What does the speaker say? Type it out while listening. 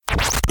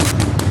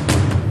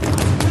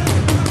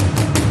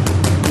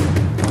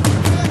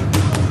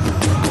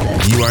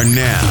are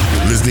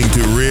now listening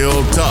to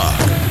Real Talk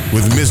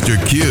with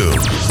Mr. Q,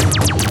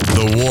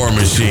 the War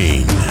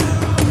Machine.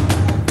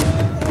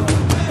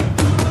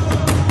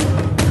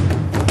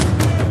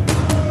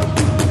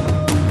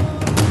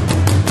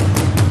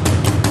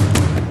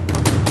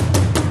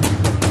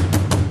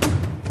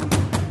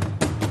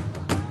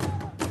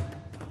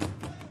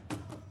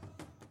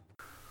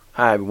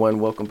 Hi everyone,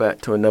 welcome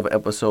back to another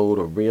episode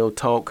of Real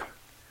Talk.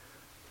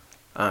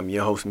 I'm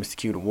your host, Mr.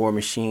 Q, the War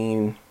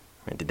Machine.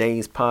 In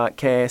today's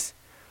podcast,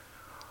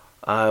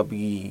 I'll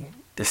be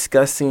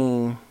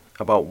discussing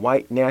about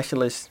white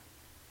nationalists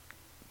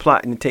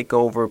plotting to take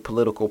over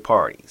political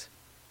parties.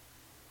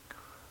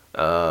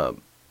 We've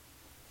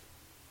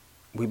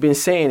been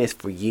saying this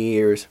for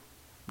years,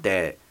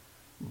 that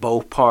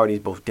both parties,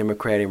 both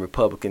Democratic and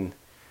Republican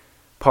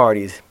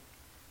parties,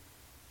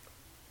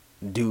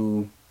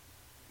 do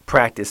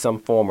practice some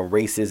form of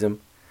racism.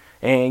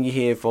 And you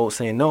hear folks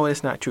saying, no,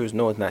 it's not true.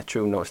 No, it's not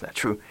true. No, it's not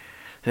true.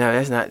 Now,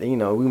 that's not,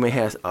 we may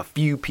have a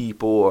few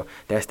people, or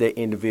that's their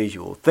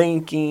individual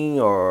thinking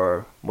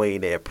or way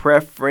their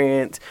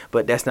preference,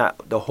 but that's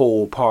not the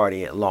whole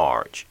party at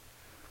large.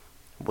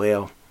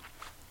 Well,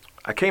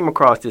 I came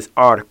across this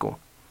article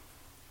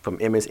from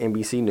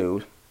MSNBC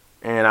News,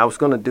 and I was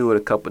going to do it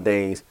a couple of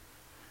days,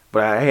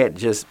 but I had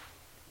just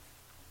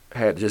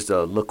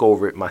look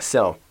over it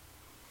myself.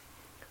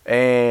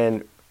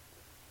 And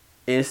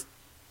it's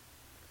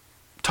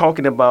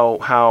talking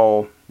about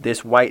how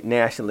this white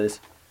nationalist,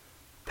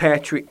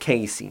 Patrick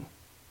Casey,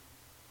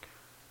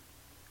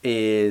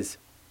 is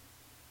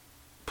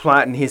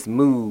plotting his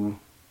move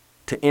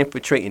to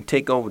infiltrate and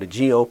take over the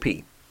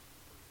GOP.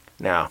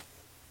 Now,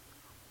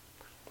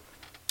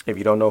 if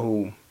you don't know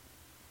who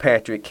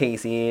Patrick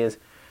Casey is,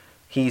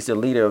 he's the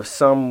leader of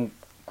some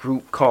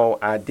group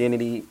called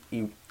Identity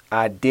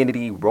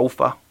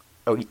Rofa,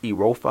 or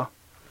Erofa,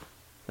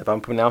 if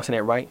I'm pronouncing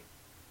that right.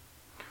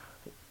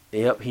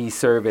 Yep, he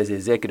served as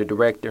executive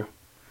director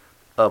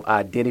of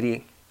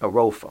Identity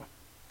Erofa.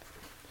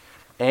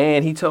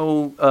 And he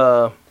told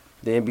the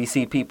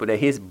NBC people that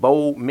his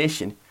bold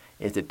mission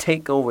is to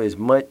take over as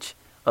much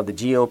of the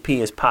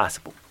GOP as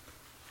possible.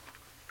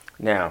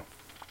 Now,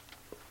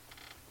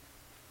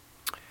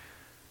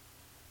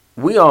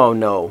 we all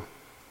know,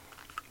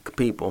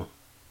 people,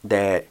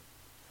 that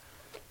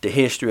the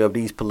history of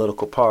these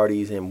political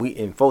parties,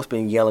 and folks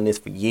been yelling this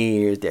for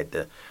years, that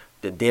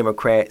the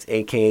Democrats,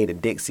 aka the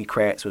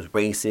Dixiecrats, was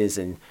racist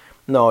and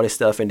all this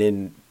stuff, and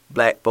then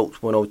black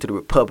folks went over to the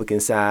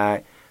Republican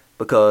side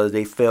because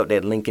they felt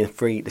that Lincoln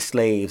freed the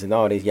slaves and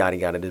all this yada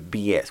yada, this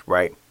BS,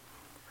 right?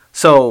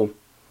 So,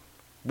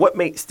 what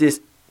makes this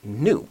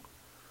new?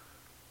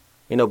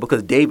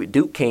 Because David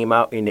Duke came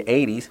out in the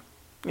 80s,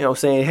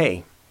 saying,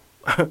 hey,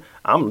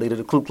 I'm leader of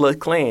the Ku Klux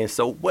Klan,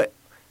 so what?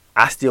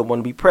 I still want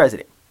to be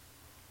president.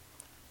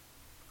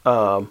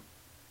 So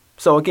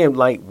again,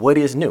 what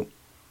is new?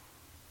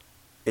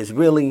 It's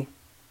really,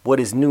 what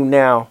is new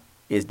now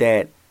is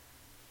that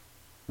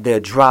they're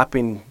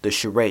dropping the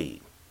charade.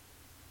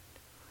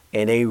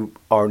 And they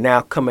are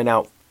now coming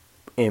out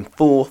in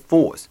full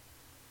force.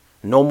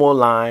 No more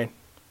lying,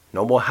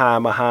 no more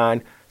hiding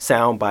behind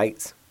sound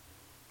bites,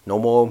 no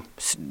more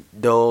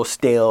dull,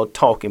 stale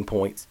talking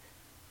points.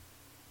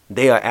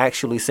 They are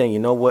actually saying, you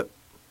know what?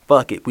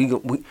 Fuck it. We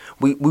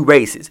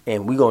racist,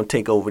 and we're going to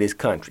take over this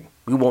country.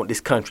 We want this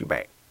country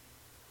back.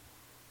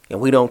 And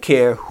we don't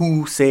care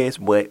who says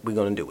what, we're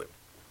going to do it.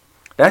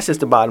 That's just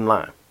the bottom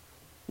line.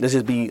 Let's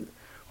just be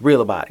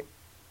real about it.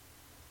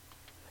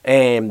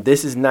 And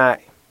this is not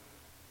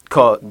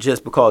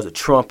just because of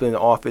Trump in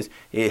office.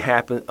 It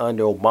happened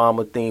under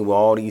Obama thing, where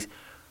all these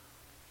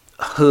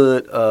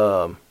hood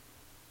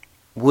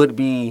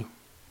would-be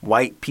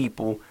white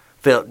people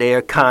felt their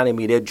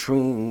economy, their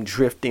dream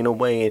drifting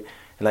away. And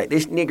like,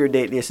 this nigger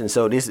did this. And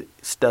so this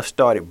stuff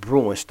started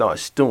brewing, started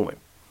stewing.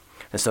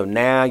 And so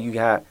now you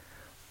got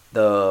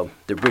the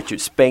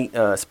Richard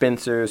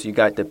Spencers, you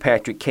got the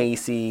Patrick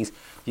Caseys,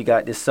 you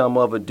got this some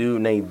other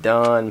dude named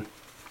Don,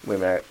 wait a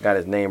minute, I got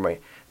his name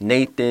right,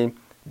 Nathan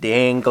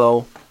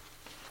DeAnglo.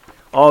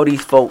 All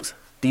these folks,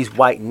 these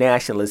white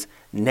nationalists,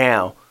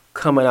 now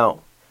coming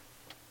out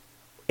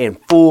in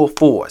full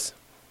force.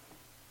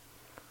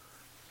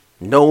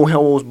 No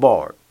holds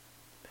barred.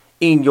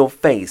 In your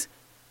face.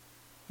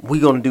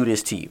 We're going to do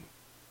this to you.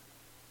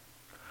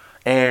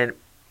 And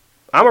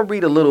I'm going to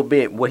read a little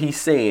bit what he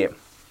said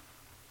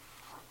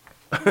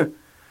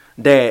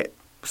that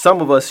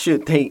some of us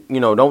should take,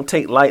 don't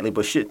take lightly,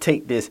 but should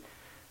take this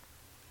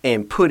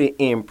and put it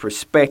in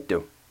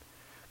perspective.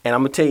 And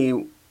I'm going to tell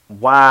you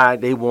why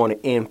they want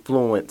to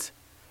influence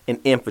and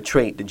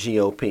infiltrate the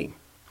GOP.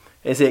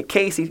 It said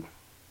Casey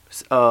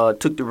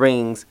took the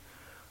reins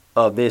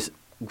of this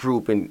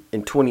group in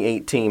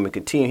 2018 and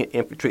continued to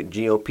infiltrate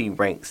the GOP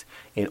ranks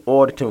in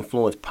order to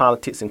influence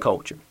politics and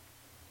culture.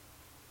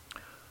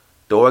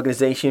 The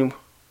organization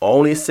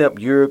only accepts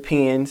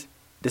Europeans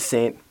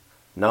descent.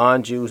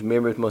 Non-Jews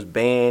members must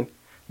ban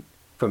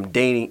from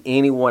dating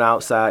anyone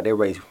outside their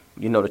race.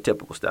 The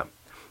typical stuff.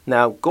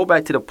 Now, go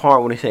back to the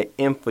part when they say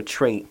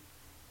infiltrate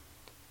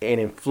and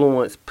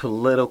influence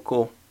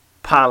political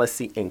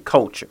policy, and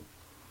culture.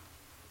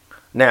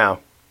 Now,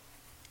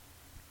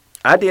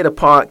 I did a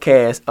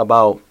podcast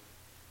about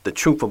the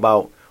truth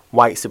about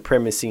white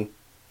supremacy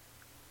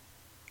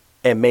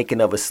and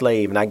making of a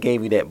slave, and I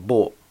gave you that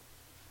book.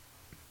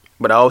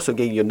 But I also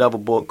gave you another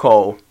book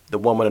called The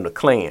Woman of the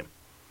Klan.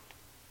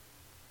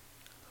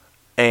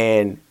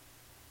 And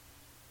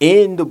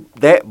in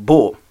that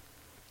book,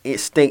 it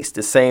states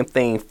the same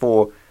thing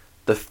for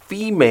the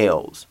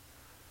females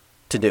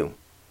to do.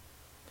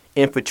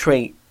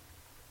 Infiltrate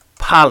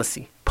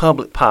policy,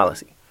 public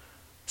policy,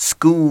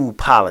 school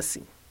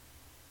policy,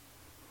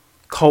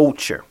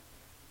 culture.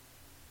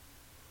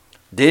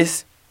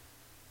 This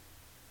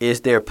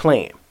is their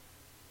plan.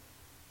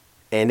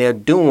 And they're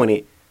doing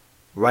it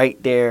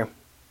right there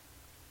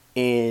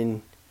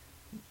in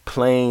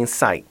plain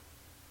sight.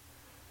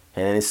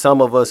 And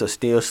some of us are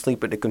still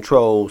asleep at the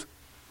controls,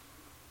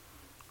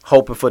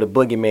 hoping for the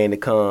boogeyman to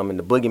come, and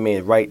the boogeyman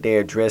is right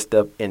there dressed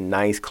up in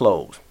nice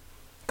clothes.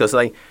 Because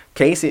like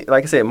Casey,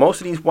 like I said, most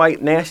of these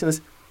white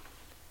nationalists,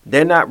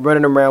 they're not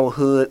running around with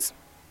hoods.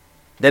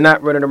 They're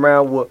not running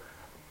around with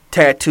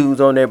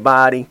tattoos on their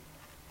body.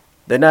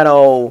 They're not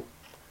all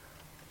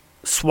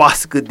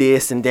swastika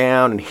this and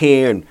down and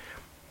hair and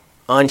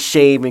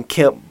unshaven,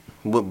 kept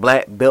with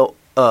black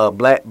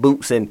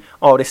boots and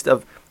all this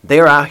stuff.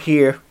 They're out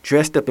here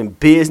dressed up in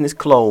business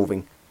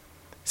clothing,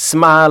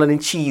 smiling and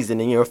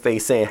cheesing in your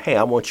face saying, hey,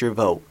 I want your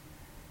vote.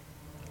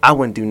 I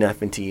wouldn't do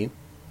nothing to you.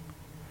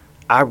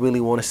 I really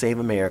want to save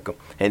America.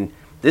 And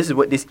this is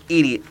what this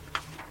idiot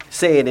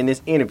said in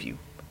this interview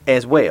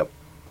as well.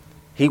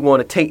 He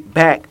want to take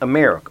back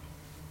America.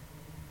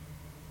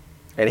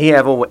 And he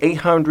have over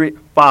 800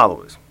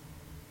 followers.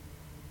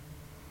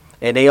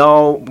 And they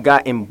all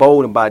got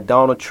emboldened by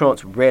Donald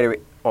Trump's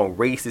rhetoric on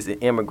racism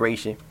and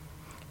immigration.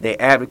 They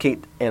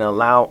advocate and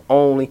allow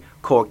only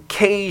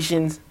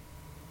Caucasians,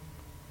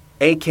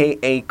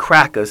 a.k.a.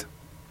 crackers,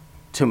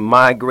 to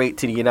migrate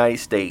to the United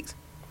States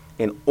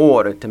in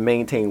order to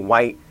maintain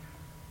white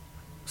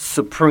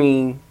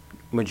supreme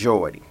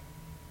majority.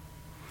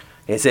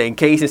 And said, in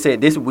case it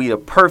said, this would be the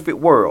perfect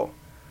world.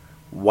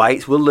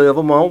 Whites will live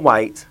among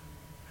whites,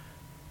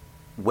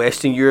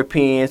 Western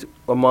Europeans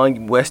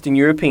among Western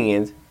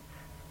Europeans,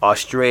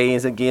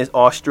 Australians against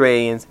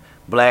Australians,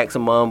 blacks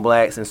among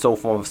blacks, and so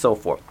forth and so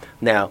forth.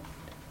 Now,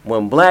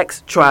 when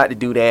blacks tried to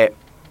do that,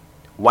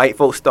 white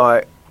folks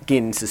start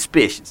getting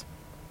suspicious.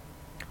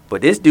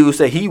 But this dude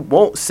said he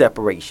wants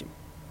separation.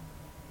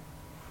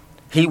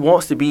 He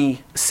wants to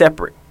be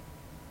separate.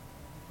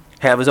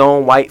 Have his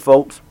own white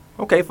folks.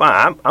 Okay,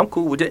 fine. I'm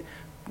cool with it.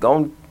 Go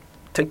and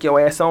take your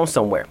ass on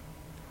somewhere.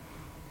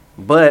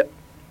 But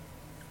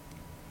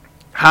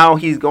how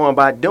he's going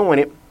about doing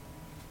it,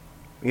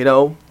 you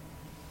know,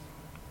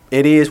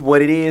 it is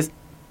what it is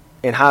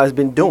and how it's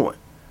been doing.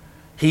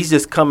 He's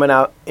just coming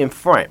out in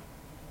front.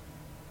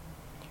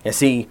 And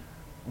see,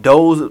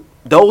 those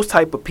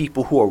type of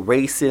people who are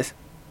racist,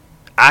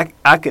 I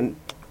can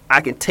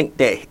take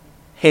that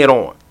head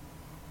on.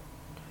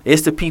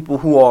 It's the people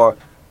who are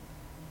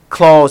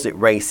closet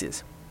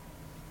racists,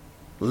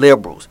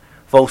 liberals,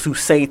 folks who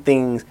say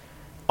things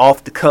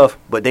off the cuff,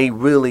 but they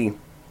really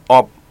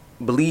are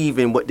believe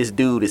in what this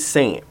dude is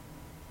saying.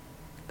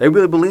 They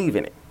really believe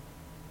in it.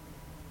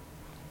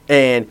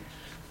 And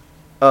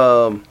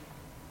the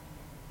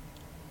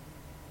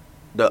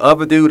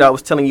other dude I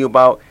was telling you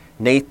about,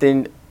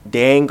 Nathan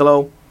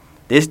D'Angelo,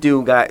 this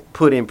dude got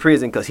put in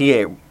prison because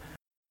then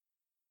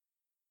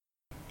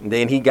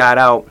he got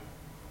out.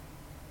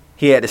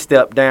 He had to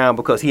step down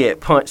because he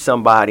had punched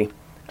somebody.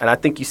 And I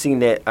think you seen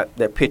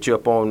that picture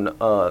up on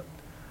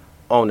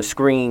the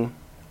screen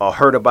or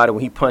heard about it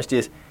when he punched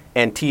this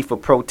Antifa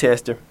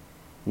protester,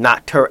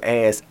 knocked her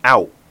ass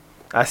out.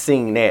 I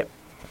seen that.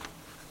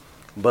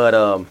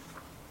 But,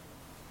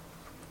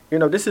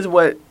 this is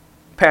what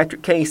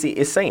Patrick Casey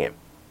is saying.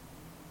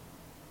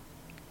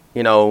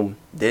 He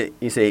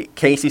said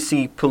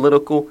KCC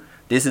political.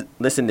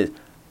 Listen to this.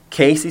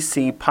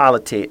 KCC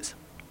politics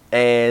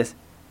as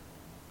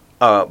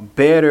a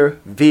better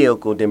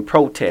vehicle than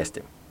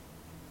protesting.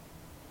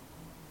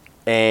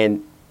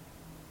 And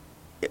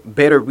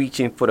better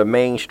reaching for the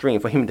mainstream,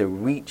 for him to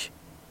reach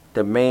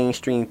the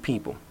mainstream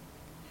people.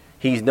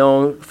 He's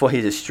known for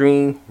his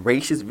extreme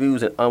racist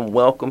views and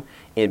unwelcome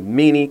in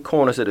many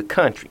corners of the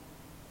country.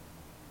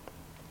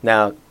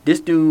 Now,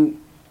 this dude,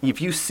 if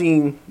you've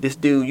seen this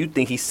dude, you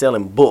think he's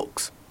selling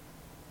books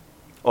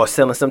or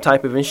selling some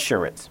type of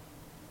insurance.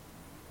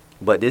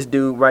 But this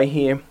dude right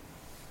here,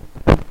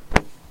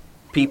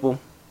 people,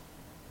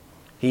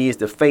 he is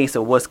the face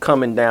of what's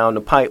coming down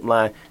the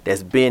pipeline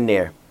that's been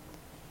there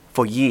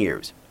for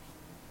years.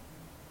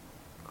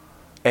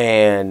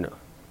 And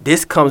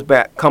this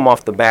come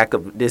off the back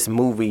of this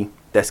movie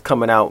that's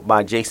coming out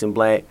by Jason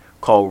Black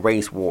called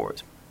Race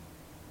Wars.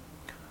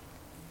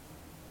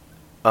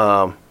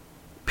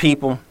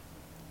 People,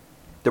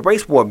 the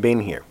race war been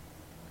here.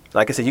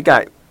 Like I said, you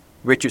got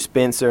Richard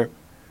Spencer,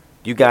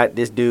 you got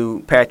this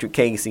dude Patrick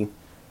Casey,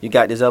 you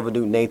got this other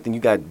dude Nathan, you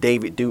got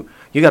David Duke,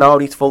 you got all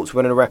these folks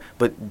running around.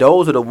 But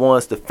those are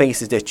the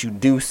faces that you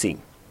do see.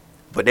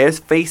 But there's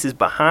faces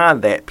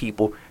behind that,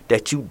 people,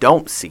 that you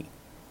don't see.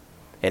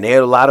 And there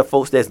are a lot of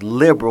folks that's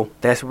liberal,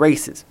 that's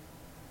racist.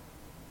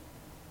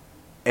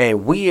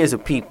 And we as a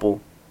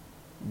people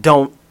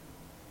don't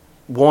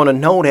want to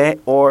know that,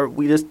 or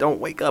we just don't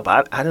wake up.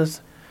 I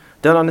just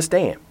don't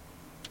understand.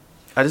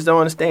 I just don't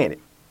understand it.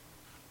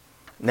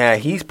 Now,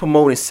 he's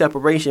promoting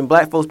separation.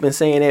 Black folks been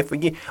saying that for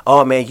years.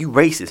 Oh, man, you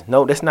racist.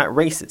 No, that's not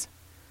racist.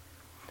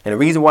 And the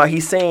reason why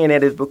he's saying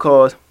that is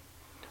because,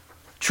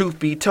 truth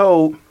be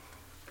told,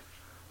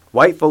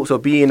 white folks will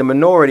be in the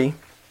minority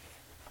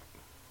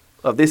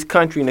of this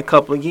country in a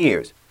couple of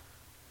years.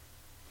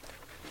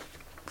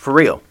 For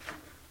real.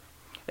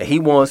 And he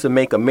wants to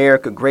make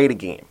America great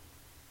again.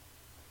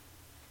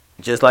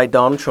 Just like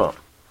Donald Trump.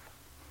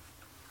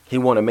 He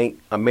want to make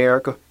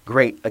America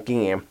great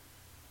again,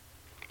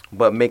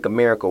 but make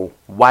America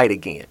white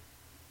again.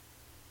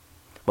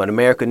 But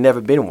America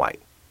never been white.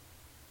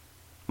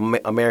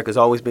 America's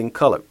always been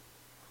colored.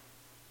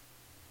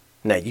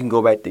 Now, you can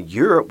go back to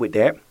Europe with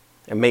that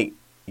and make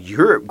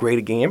Europe great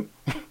again.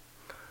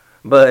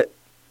 But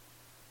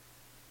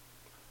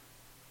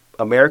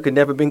America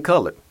never been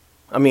colored.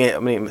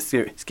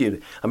 Excuse me.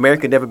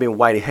 America never been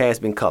white. It has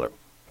been colored.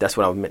 That's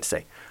what I meant to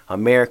say.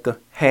 America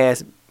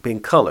has been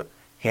colored.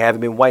 It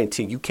haven't been white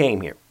until you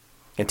came here,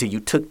 until you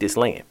took this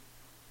land.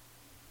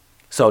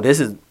 So this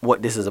is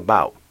what this is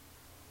about.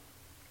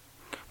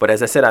 But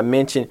as I said, I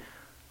mentioned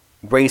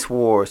Race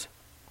Wars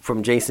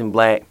from Jason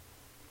Black.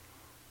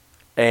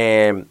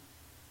 And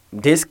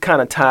this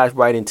kind of ties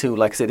right into,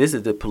 like I said, this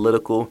is the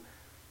political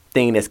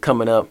thing that's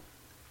coming up.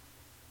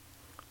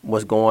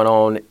 What's going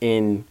on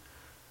in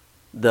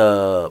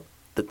the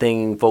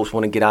thing folks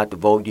want to get out to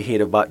vote. You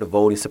hear about the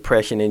voting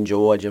suppression in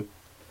Georgia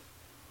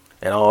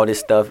and all this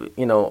stuff,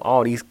 you know,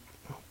 all these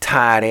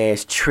tired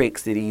ass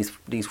tricks that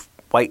these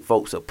white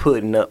folks are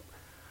putting up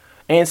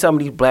and some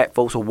of these black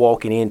folks are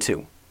walking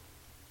into.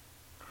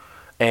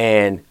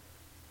 And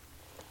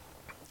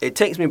it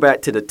takes me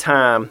back to the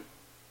time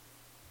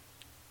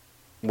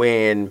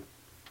when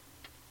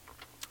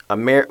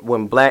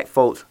black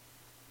folks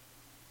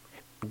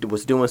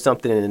was doing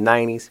something in the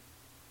 90s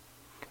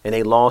and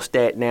they lost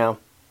that now,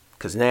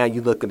 because now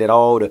you look at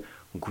all the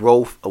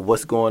growth of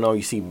what's going on.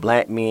 You see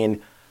black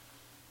men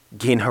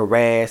getting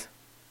harassed,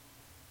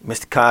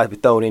 Mr. Cosby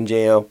thrown in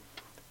jail,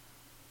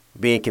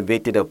 being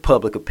convicted of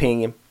public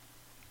opinion.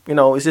 You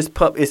know, it's just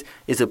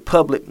it's a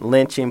public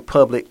lynching,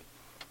 public,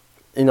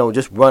 you know,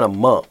 just run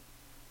amok.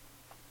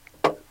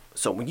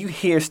 So when you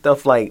hear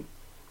stuff like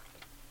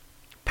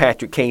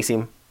Patrick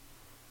Casey,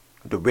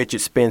 the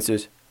Richard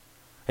Spencers,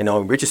 you know,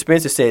 Richard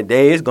Spencer said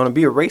there is going to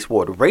be a race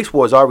war. The race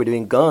war has already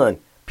been gone,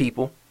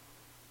 people.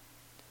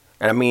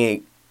 And I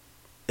mean,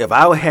 if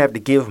I would have to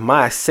give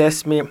my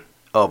assessment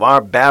of our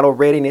battle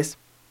readiness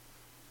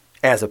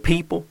as a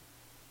people,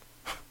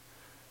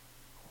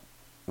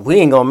 we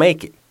ain't going to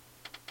make it.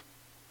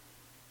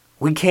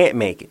 We can't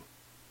make it.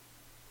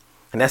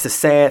 And that's a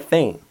sad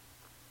thing.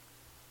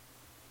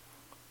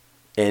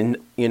 And,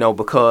 you know,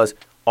 because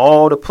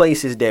all the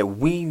places that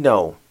we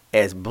know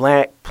as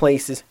black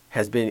places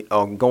has been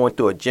going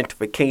through a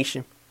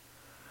gentrification.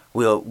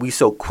 We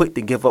so quick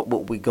to give up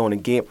what we're going to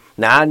get.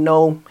 Now, I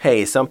know,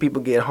 hey, some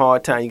people get a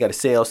hard time. You got to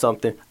sell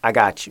something. I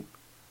got you.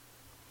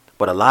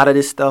 But a lot of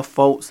this stuff,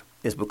 folks,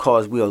 is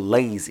because we are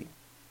lazy.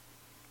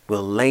 We're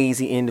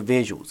lazy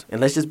individuals. And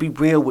let's just be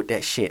real with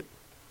that shit.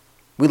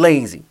 We're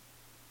lazy.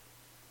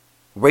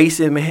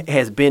 Racism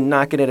has been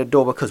knocking at the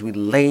door because we're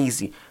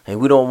lazy and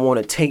we don't want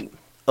to take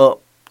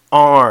up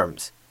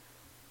arms,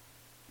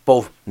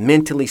 both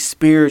mentally,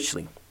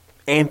 spiritually,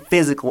 and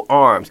physical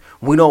arms.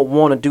 We don't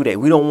want to do that.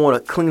 We don't want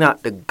to clean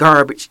out the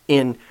garbage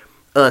in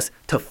us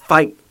to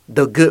fight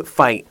the good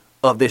fight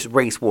of this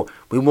race war.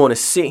 We want to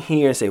sit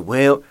here and say,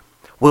 well,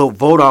 we'll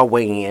vote our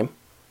way in.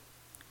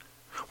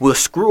 We'll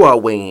screw our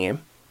way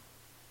in.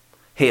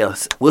 Hell,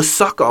 we'll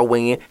suck our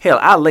way in. Hell,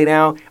 I'll lay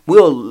down.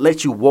 We'll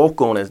let you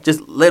walk on us.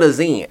 Just let us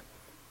in.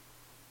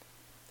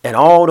 And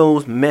all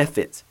those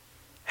methods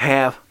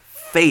have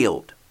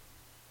failed.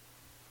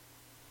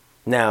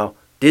 Now,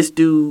 this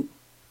dude,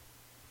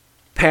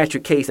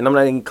 Patrick Casey, and I'm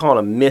not even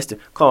calling him Mr.,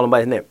 calling him by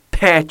his name,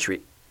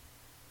 Patrick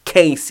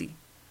Casey,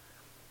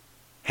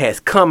 has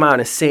come out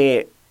and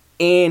said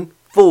in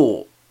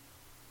full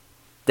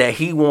that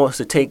he wants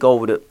to take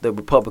over the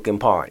Republican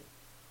Party.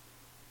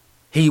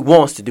 He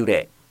wants to do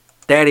that.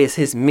 That is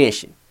his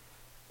mission.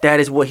 That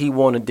is what he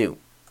want to do.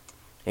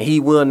 And he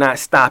will not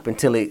stop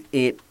until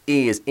it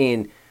is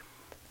in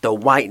the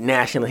white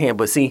national hand.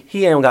 But see,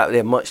 he ain't got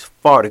that much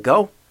far to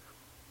go.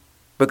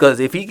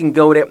 Because if he can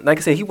go there, like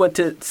I said, he went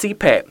to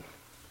CPAC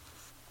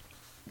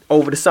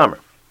over the summer.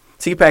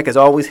 CPAC is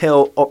always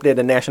held up there at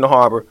the National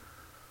Harbor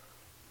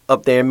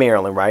up there in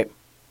Maryland, right?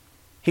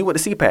 He went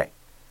to CPAC.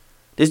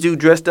 This dude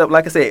dressed up,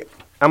 like I said,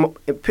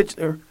 put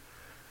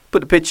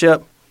the picture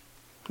up,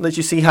 let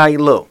you see how he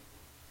look.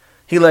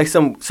 He like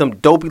some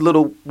dopey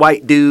little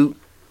white dude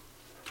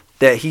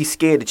that he's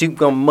scared that you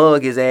gonna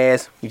mug his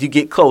ass if you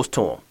get close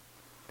to him.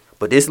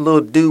 But this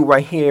little dude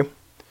right here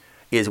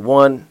is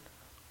one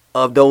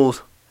of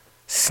those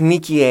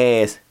sneaky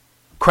ass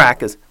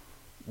crackers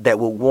that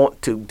will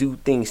want to do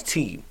things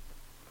to you.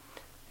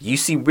 You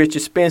see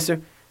Richard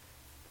Spencer,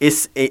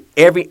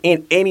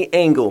 in any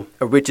angle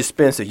of Richard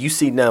Spencer, you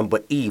see nothing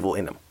but evil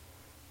in him.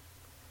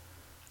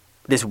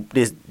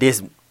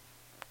 This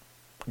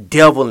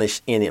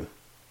devilish in him.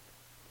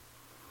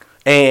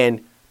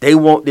 And they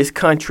want this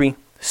country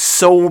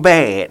so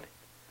bad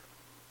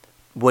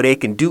where they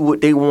can do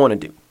what they want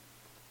to do.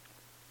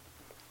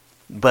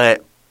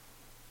 But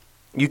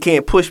you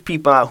can't push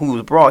people out who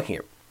was brought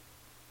here.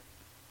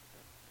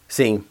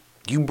 See,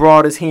 you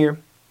brought us here,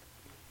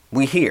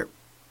 we here.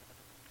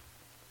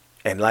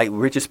 And like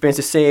Richard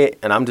Spencer said,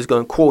 and I'm just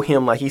going to quote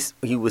him like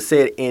he was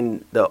said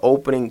in the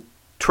opening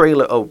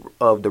trailer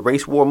of the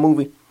Race War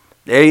movie,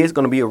 there is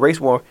going to be a race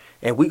war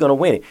and we're going to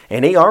win it.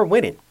 And they are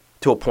winning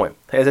to a point.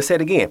 As I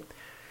said again,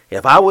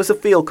 if I was a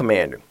field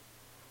commander,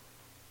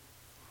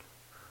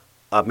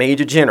 a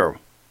major general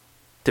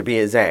to be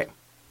exact,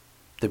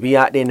 to be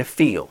out there in the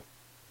field,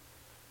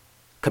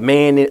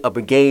 commanding a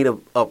brigade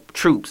of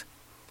troops,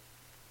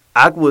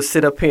 I would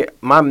sit up here.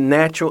 My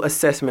natural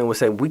assessment would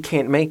say, we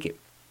can't make it.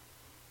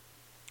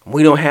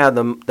 We don't have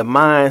the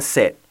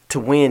mindset to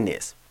win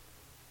this.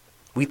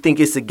 We think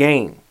it's a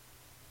game.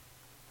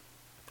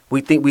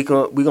 We think we're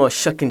gonna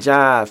shuck and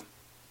jive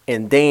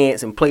and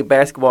dance and play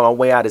basketball our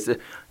way out of this.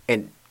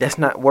 And that's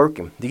not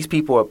working. These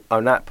people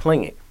are not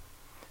playing.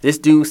 This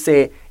dude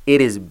said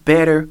it is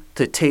better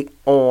to take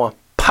on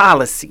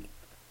policy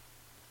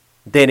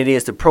than it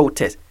is to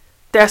protest.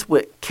 That's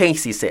what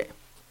Casey said.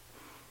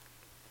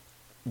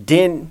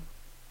 Then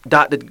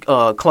Dr.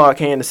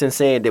 Clark Anderson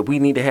said that we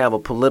need to have a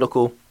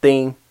political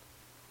thing.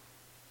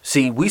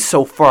 See, we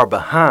so far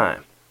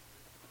behind.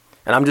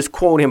 And I'm just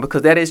quoting him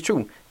because that is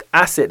true.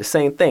 I said the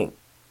same thing.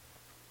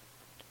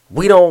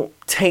 We don't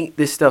take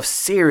this stuff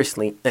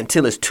seriously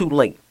until it's too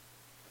late.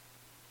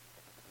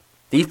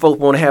 These folks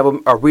want to have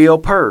a real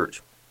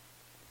purge.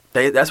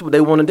 That's what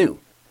they want to do.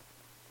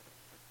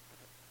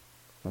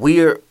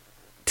 We're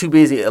too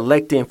busy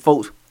electing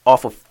folks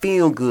off of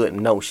feel-good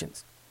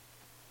notions.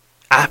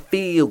 I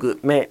feel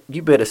good. Man,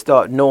 you better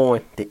start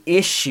knowing the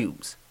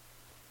issues.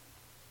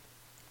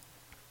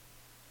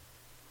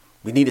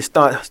 We need to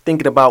start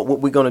thinking about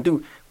what we're going to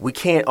do. We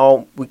can't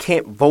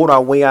vote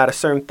our way out of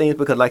certain things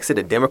because, like I said,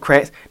 the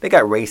Democrats, they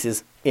got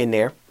racists in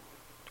there.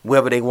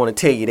 Whether they want to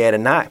tell you that or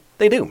not,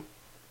 they do.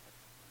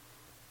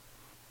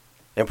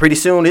 And pretty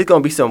soon, there's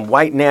going to be some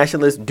white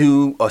nationalist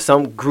dude or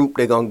some group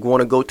they're going to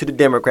want to go to the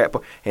Democrat.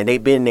 And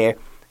they've been there,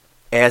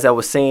 as I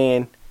was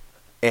saying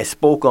and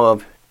spoke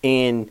of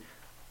in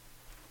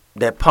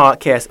that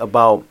podcast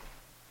about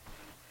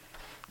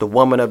the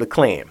woman of the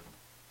Klan.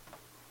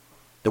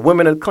 The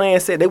women of the Klan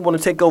said they want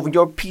to take over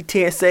your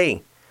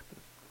PTSA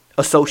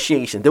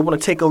association. They want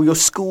to take over your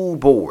school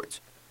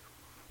boards.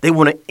 They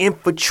want to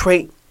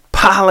infiltrate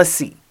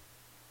policy.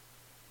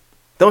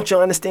 Don't you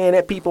understand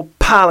that, people?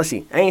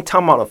 Policy. I ain't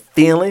talking about a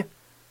feeling.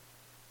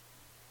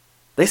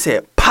 They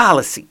said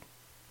policy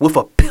with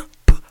a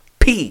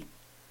P.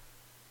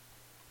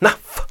 Not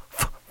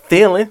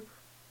feeling.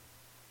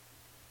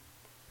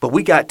 But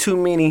we got too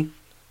many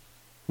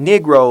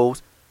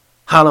Negroes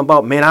hollering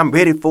about, man, I'm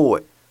ready for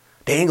it.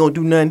 They ain't gonna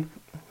do nothing.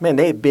 Man,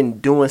 they've been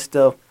doing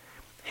stuff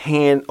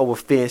hand over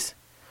fist.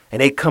 And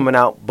they coming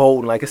out bold.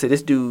 And like I said,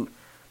 this dude,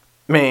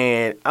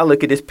 man, I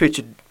look at this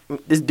picture.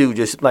 This dude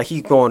just like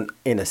he's going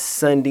in a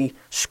Sunday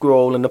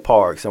stroll in the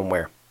park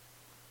somewhere.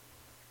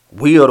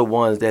 We are the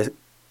ones that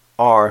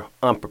are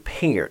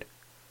unprepared.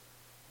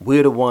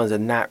 We're the ones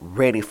that are not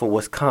ready for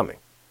what's coming.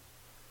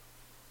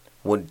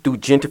 Through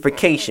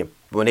gentrification,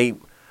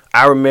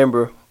 I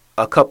remember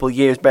a couple of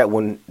years back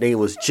when they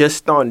was just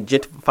starting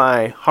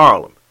gentrifying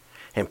Harlem.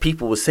 And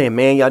people were saying,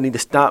 man, y'all need to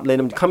stop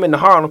letting them come into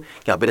Harlem.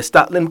 Y'all better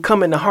stop letting them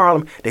come into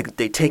Harlem.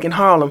 They taking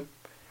Harlem.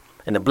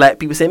 And the black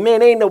people say,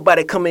 man, ain't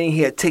nobody coming in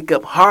here to take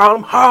up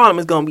Harlem. Harlem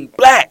is going to be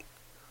black.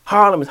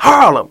 Harlem is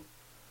Harlem.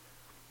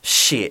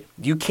 Shit,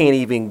 you can't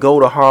even go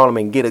to Harlem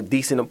and get you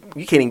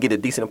can't even get a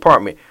decent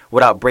apartment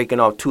without breaking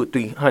off $200,000 or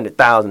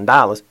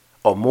 $300,000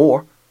 or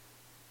more.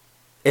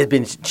 It's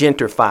been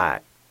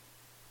gentrified.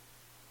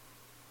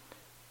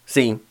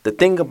 See, the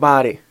thing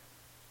about it,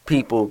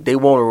 people, they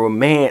want to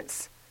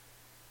romance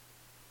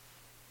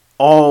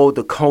all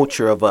the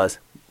culture of us.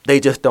 They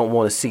just don't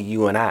want to see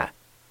you and I.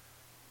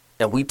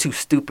 And we too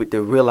stupid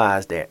to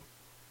realize that.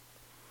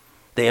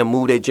 They have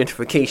moved their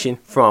gentrification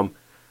from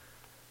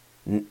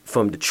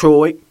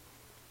Detroit,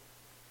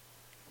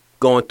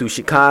 going through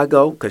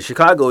Chicago, because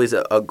Chicago is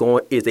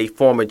a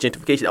form of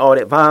gentrification. All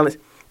that violence,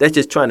 that's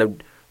just trying to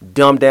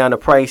dumb down the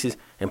prices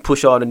and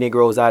push all the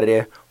Negroes out of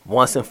there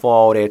once and for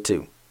all there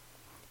too.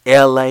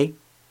 L.A.,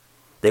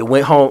 they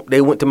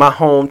went to my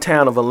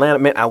hometown of Atlanta.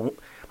 Man, I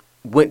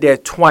went there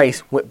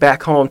twice, went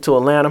back home to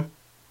Atlanta.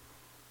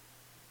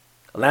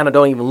 Atlanta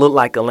don't even look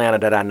like Atlanta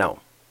that I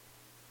know.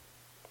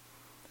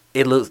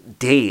 It looks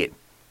dead,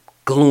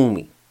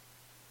 gloomy.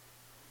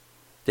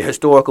 The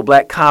historical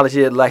black college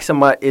is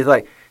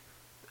like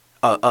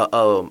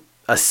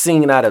a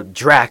scene out of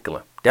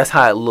Dracula. That's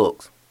how it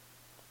looks.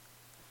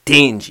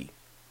 Dingy.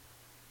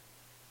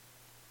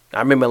 I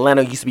remember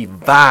Atlanta used to be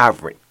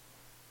vibrant,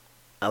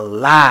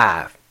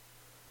 alive.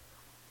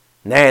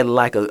 Now,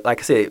 like I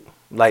said,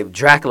 like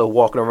Dracula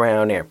walking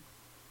around there.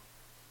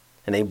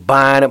 And they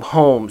buying up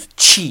homes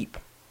cheap.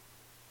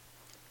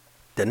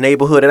 The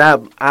neighborhood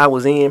that I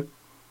was in,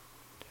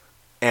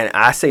 and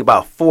I say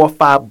about 4 or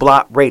 5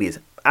 block radius.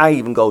 I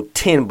even go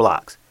 10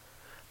 blocks.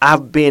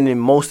 I've been in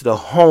most of the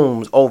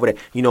homes over there.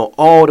 You know,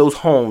 all those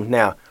homes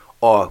now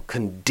are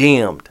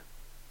condemned.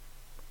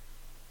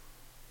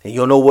 And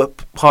you know what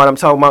part I'm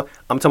talking about?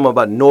 I'm talking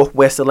about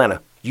Northwest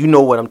Atlanta. You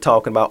know what I'm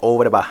talking about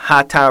over there by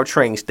High Tower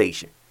train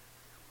station.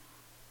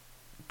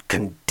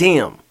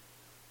 Condemned.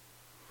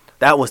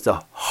 That was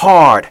the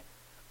heart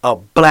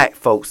of black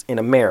folks in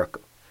America.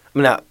 I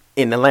mean, not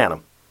in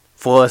Atlanta.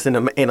 For us in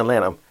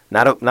Atlanta.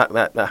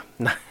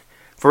 Not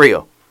for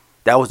real.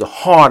 That was the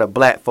heart of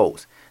black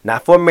folks.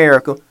 Not for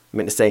America, I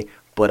meant to say,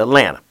 but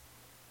Atlanta.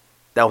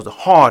 That was the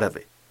heart of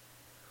it.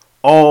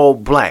 All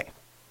black.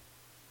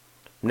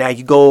 Now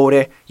you go over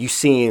there, you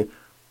seeing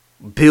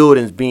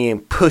buildings being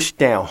pushed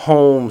down,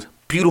 homes,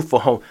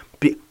 beautiful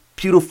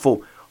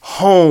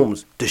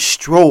homes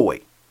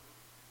destroyed.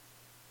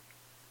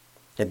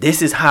 And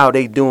this is how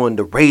they doing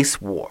the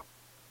race war.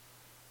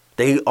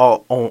 They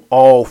are on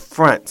all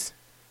fronts.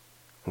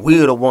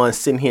 We're the ones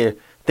sitting here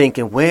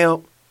thinking,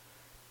 well,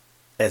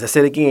 as I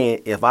said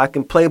again, if I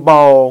can play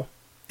ball,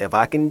 if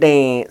I can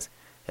dance,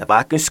 if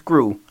I can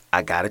screw,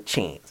 I got a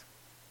chance.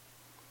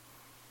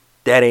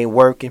 That ain't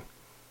working.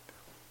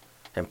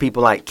 And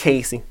people like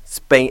Casey,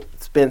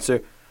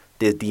 Spencer,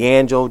 this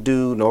D'Angelo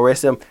dude, and the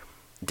rest of them,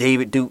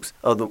 David Dukes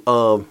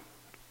of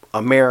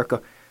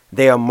America,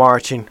 they are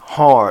marching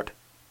hard.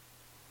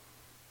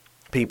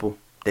 People,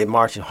 they're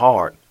marching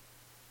hard.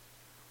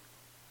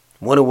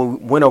 When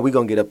are we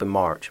going to get up and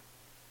march?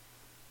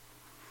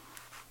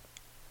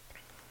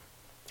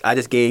 I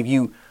just gave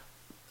you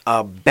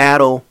a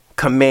battle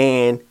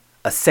command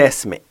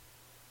assessment.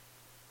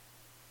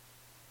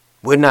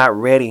 We're not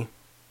ready.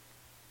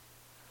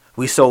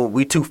 We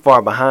too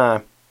far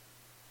behind.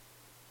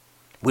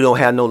 We don't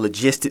have no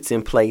logistics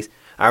in place.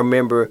 I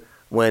remember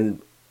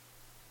when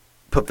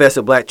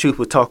Professor Black Truth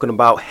was talking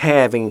about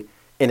having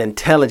an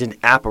intelligent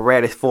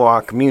apparatus for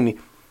our community.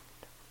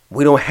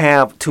 We don't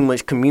have too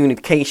much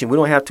communication. We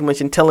don't have too much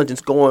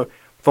intelligence going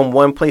from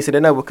one place to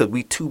another because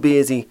we too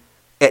busy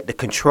at the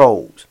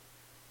controls.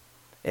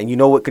 And you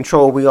know what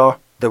control we are?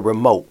 The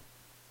remote.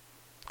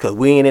 Because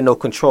we ain't in no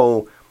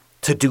control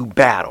to do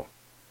battle.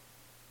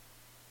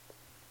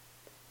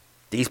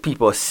 These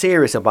people are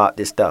serious about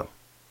this stuff.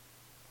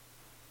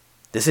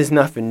 This is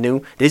nothing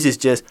new. This is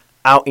just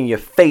out in your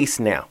face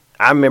now.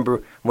 I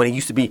remember when it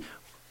used to be,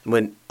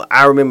 when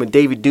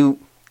David Duke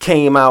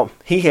came out,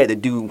 he had to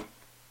do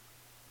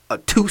a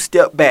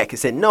 2-step back and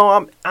said,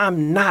 no,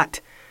 I'm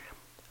not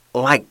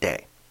like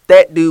that.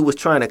 That dude was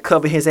trying to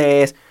cover his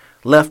ass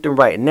left and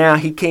right. Now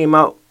he came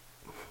out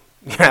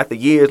after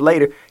years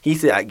later. He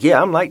said,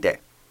 yeah, I'm like that.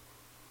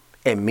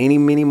 And many,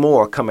 many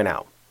more are coming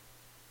out.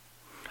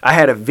 I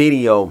had a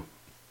video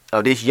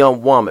of this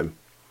young woman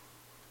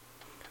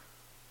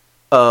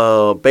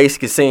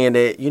basically saying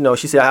that,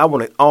 she said, I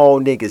want all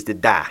niggas to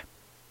die.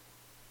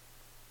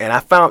 And I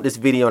found this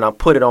video and I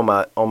put it on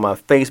my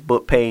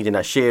Facebook page and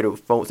I shared it with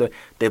folks.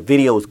 The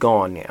video is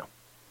gone now.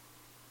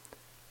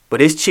 But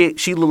this chick,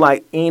 she looked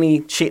like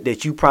any chick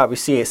that you probably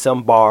see at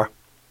some bar.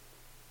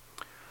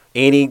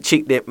 Any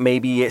chick that may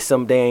be at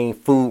some dang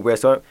food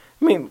restaurant.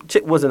 I mean,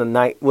 chick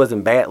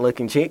wasn't bad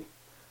looking chick.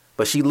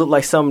 But she looked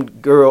like some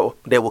girl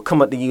that will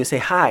come up to you and say,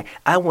 hi,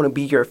 I want to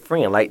be your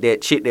friend. Like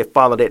that chick that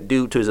followed that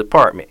dude to his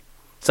apartment.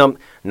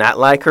 Not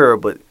like her,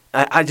 but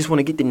I just want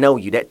to get to know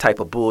you. That type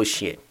of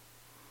bullshit.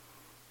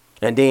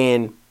 And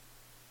then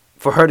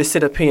for her to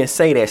sit up here and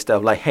say that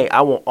stuff like, hey,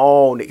 I want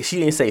all niggas. She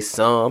didn't say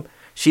some.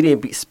 She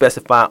didn't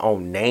specify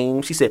on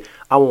names. She said,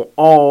 I want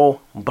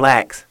all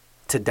blacks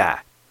to die.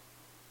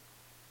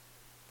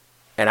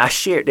 And I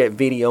shared that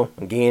video.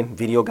 Again,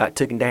 video got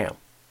taken down.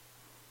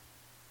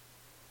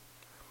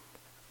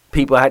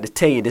 People, I had to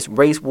tell you, this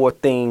race war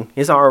thing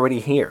is already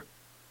here.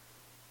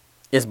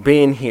 It's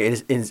been here.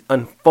 It's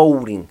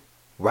unfolding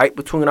right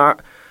between our,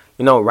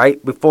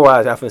 right before our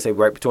eyes. I was going to say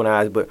right between our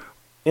eyes, but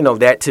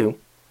that too.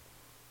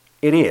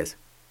 It is.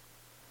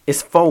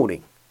 It's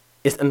folding.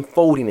 It's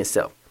unfolding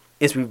itself.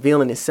 It's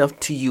revealing itself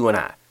to you and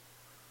I.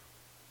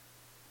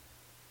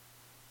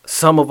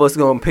 Some of us are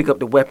going to pick up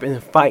the weapon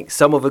and fight.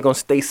 Some of us are going to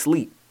stay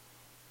asleep.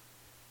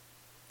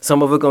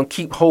 Some of us are going to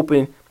keep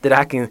hoping that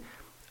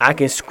I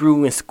can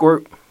screw and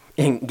squirt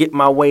and get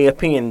my way up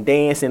here and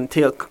dance and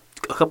tell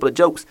a couple of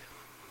jokes.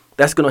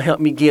 That's going to help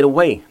me get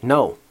away.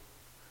 No.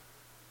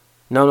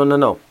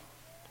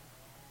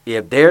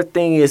 If their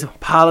thing is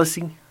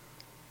policy,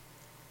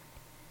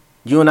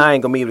 you and I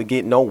ain't going to be able to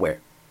get nowhere.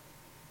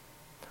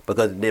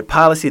 Because the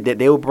policy that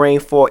they will bring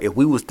forth, if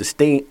we was to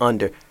stay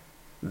under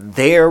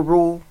their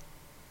rule,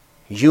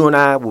 you and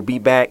I will be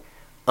back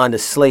under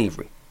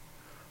slavery.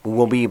 We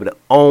won't be able to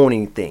own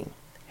anything,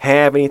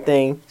 have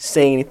anything,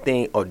 say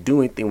anything, or do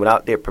anything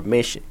without their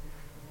permission.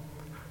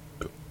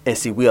 And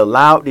see, we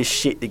allowed this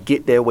shit to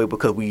get that way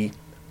because we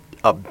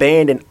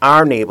abandon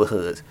our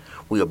neighborhoods.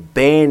 We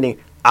abandon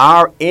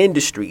our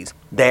industries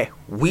that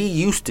we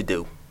used to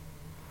do.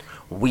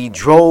 We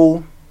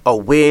drove a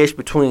wedge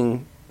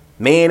between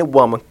man and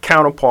woman,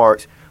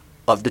 counterparts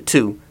of the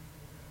two.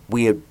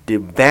 We have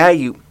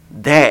devalued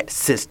that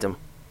system.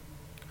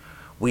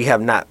 We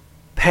have not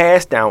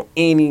passed down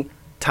any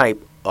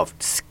type of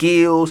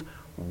skills,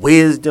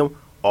 wisdom,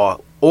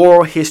 or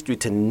oral history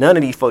to none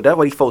of these folks. That's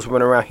why these folks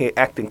running around here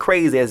acting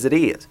crazy as it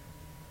is.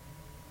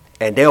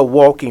 And they're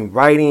walking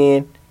right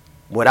in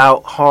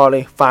without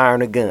hardly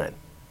firing a gun.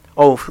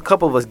 Oh, a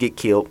couple of us get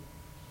killed.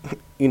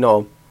 You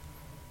know,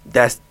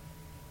 that's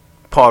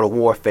part of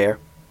warfare.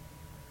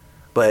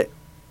 But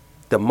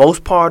the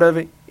most part of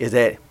it is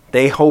that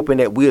they hoping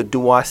that we'll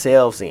do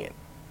ourselves in.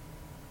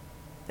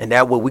 And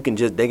that way we can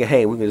just, we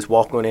can just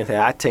walk on in and say,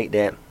 I take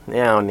that.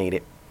 Yeah, I don't need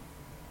it.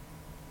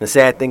 The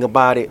sad thing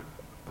about it,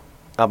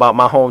 about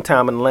my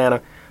hometown in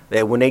Atlanta,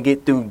 that when they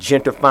get through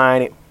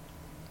gentrifying it,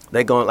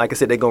 they're going, like I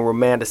said, they're going to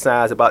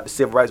romanticize about the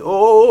civil rights.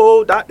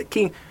 Oh, Dr.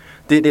 King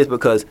did this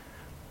because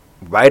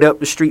right up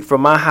the street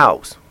from my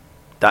house,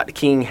 Dr.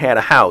 King had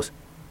a house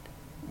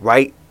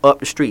right up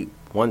the street,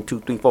 1, 2,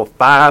 3, 4,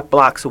 5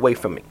 blocks away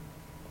from me.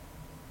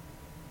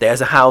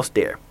 There's a house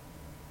there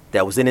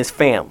that was in his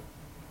family.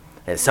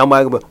 And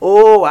somebody will be,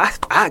 oh,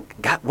 I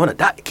got one of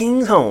Dr.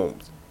 King's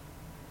homes.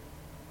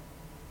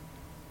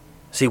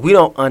 See, we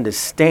don't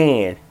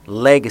understand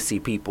legacy,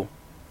 people.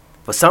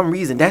 For some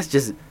reason, that's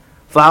just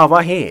fly off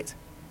our heads.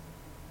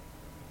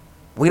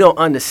 We don't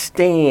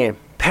understand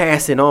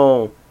passing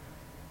on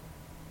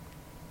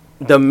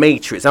the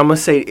Matrix. I'm going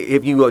to say,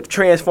 if you're a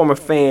Transformer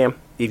fan,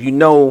 if you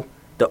know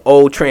the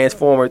old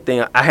Transformer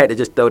thing, I had to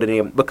just throw that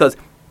in because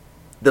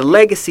the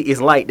legacy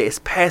is like that. It's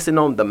passing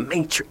on the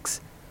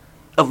Matrix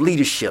of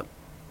leadership.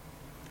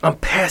 I'm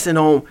passing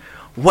on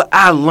what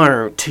I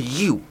learned to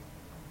you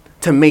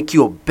to make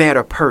you a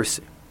better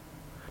person,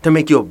 to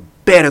make you a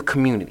better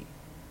community,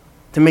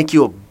 to make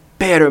you a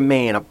better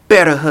man, a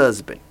better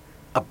husband,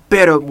 a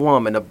better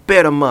woman, a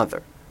better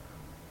mother,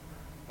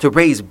 to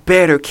raise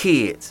better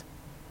kids.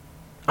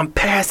 I'm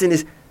passing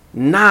this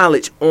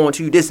knowledge on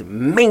to you, this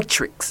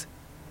matrix.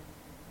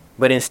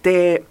 But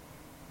instead,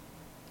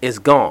 it's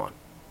gone.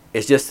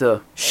 It's just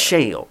a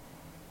shell.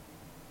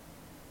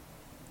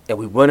 And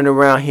we running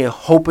around here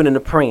hoping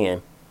and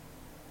praying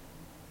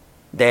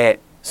that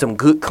some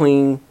good,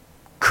 clean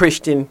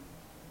Christian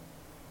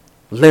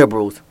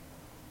liberals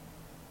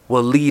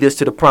will lead us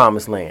to the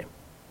promised land.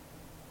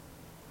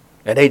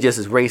 And they just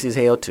as racist as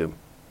hell too.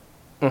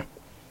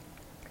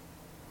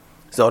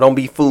 So don't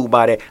be fooled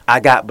by that. I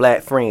got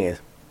black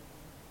friends.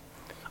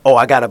 Oh,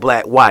 I got a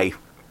black wife.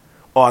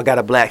 Or I got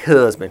a black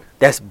husband.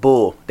 That's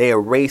bull. They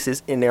are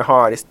racist in their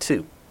hearts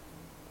too.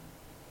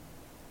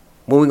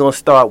 When we going to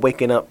start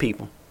waking up,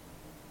 people?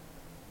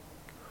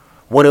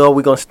 When are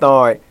we going to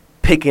start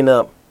picking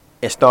up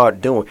and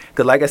start doing?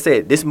 Because like I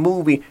said, this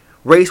movie,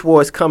 Race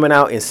War, is coming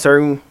out in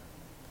certain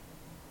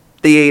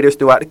theaters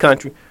throughout the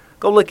country.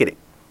 Go look at it.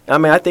 I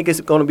mean, I think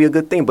it's going to be a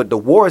good thing, but the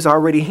war is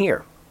already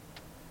here.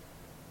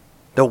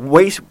 The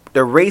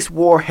race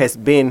war has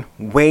been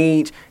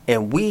waged,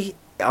 and we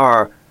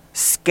are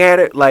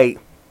scattered like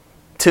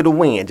to the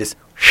wind. Just,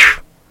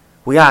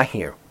 we out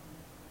here.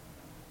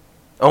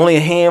 Only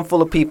a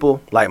handful of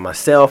people like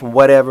myself and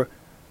whatever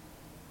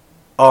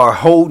are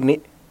holding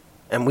it,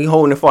 and we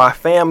holding it for our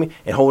family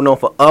and holding on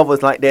for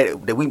others like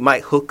that we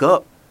might hook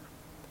up.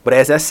 But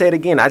as I said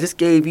again, I just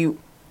gave you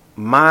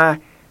my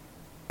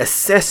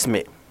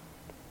assessment.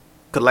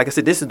 Because like I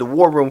said, this is the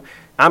war room.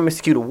 I'm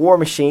execute a war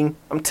machine.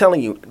 I'm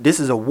telling you, this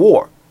is a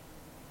war.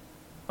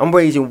 I'm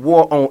waging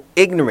war on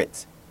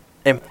ignorance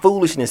and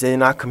foolishness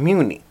in our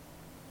community.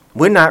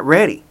 We're not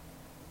ready.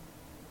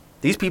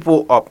 These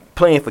people are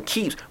playing for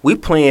keeps. We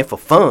playing for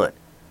fun.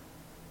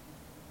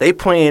 They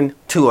playing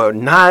to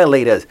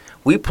annihilate us.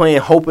 We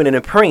playing hoping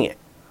and praying.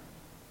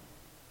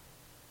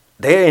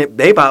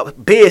 They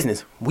about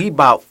business. We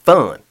about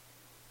fun.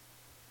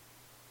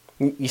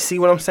 You see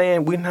what I'm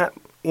saying? We're not,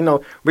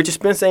 Richard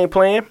Spencer ain't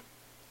playing.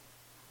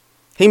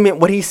 He meant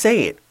what he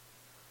said.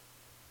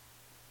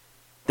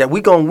 That we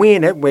gonna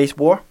win that race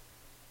war.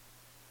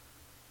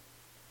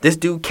 This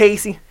dude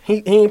Casey,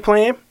 he ain't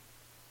playing.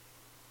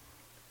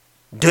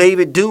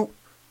 David Duke,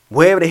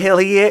 wherever the hell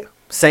he at,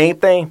 same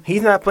thing.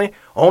 He's not playing.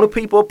 Only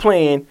people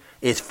playing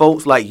is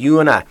folks like you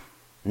and I.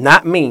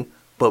 Not me,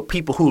 but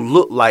people who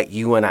look like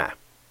you and I.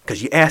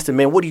 Because you ask them,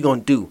 man, what are you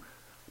going to do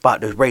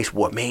about this race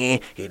war?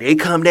 Man, if they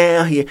come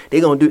down here, they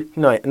going to do...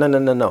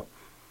 No.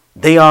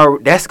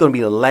 That's going to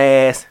be the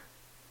last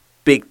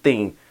big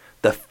thing,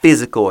 the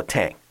physical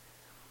attack.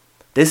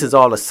 This is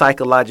all a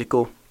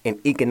psychological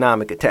and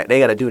economic attack. They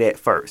got to do that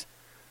first.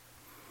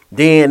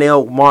 Then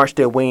they'll march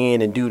their way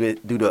in and do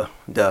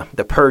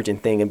the purging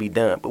thing and be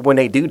done. But when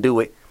they do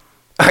it,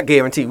 I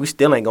guarantee we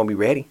still ain't going to be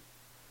ready.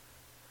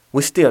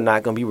 We're still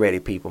not going to be ready,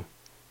 people.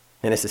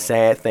 And it's a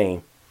sad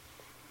thing.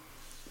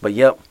 But,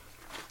 yep,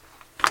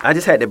 I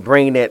just had to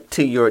bring that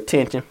to your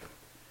attention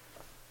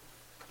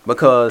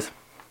because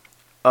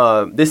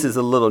this is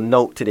a little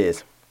note to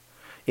this.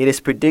 It is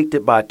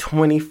predicted by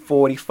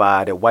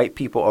 2045 that white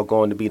people are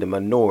going to be the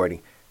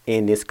minority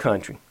in this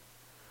country.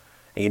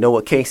 And you know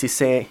what Casey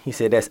said? He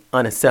said that's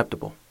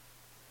unacceptable.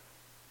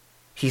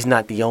 He's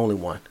not the only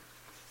one.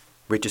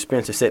 Richard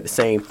Spencer said the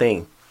same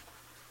thing.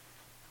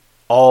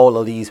 All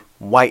of these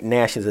white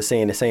nationalists are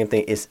saying the same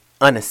thing. It's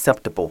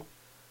unacceptable.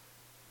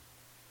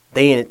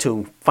 They in it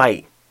to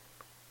fight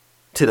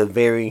to the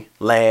very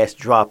last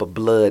drop of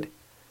blood.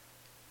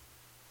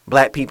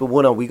 Black people,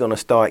 when are we going to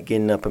start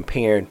getting up and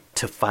preparing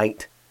to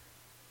fight?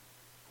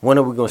 When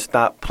are we going to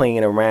stop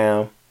playing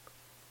around,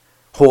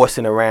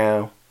 horsing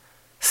around,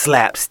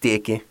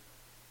 slapsticking,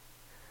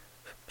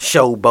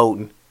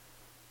 showboating,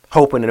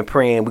 hoping and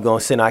praying we're going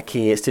to send our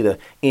kids to the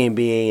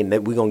NBA and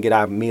that we're going to get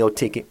our meal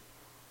ticket?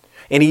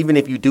 And even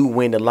if you do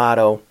win the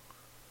lotto,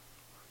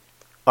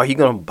 are you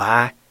going to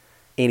buy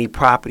any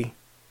property?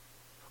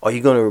 Are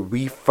you going to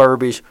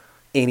refurbish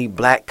any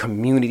black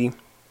community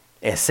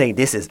and say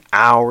this is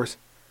ours?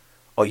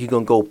 Or are you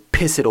going to go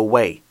piss it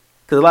away?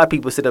 Because a lot of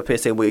people sit up here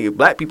and say, well, if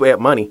black people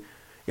have money,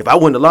 if I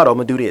win the lotto, I'm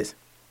going to do this.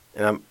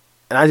 And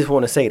I just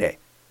want to say that.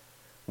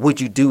 Would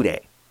you do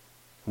that?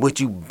 Would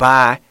you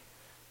buy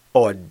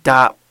or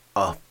adopt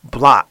a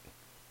block,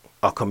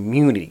 a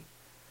community,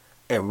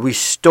 and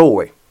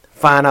restore it?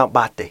 Find out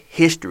about the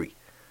history.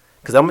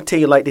 Because I'm going to tell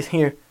you like this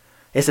here.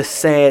 It's a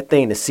sad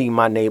thing to see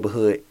my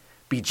neighborhood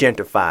be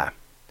gentrified.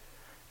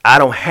 I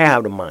don't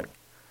have the money.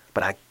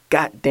 But I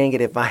god dang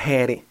it if I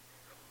had it.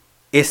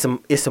 It's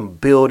some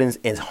buildings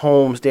and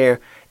homes there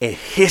and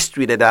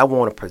history that I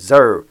want to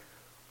preserve.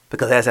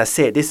 Because as I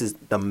said, this is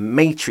the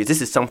matrix.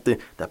 This is something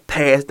to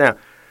pass down.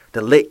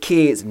 To let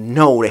kids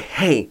know that,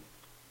 hey,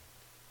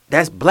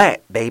 that's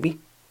black, baby.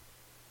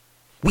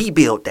 We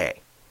built that.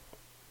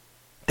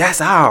 That's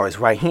ours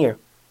right here.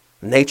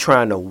 And they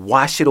trying to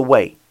wash it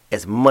away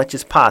as much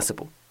as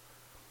possible.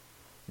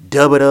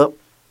 Dub it up,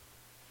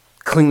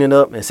 clean it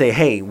up, and say,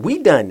 hey, we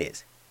done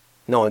this.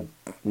 Knowing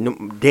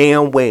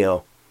damn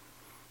well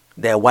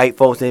that white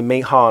folks didn't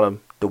make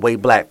Harlem the way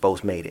black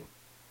folks made it.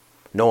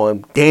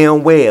 Knowing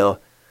damn well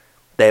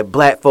that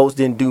black folks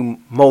didn't do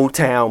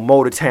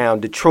Motortown,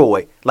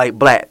 Detroit like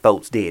black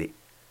folks did it.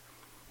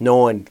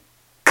 Knowing,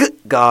 good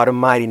God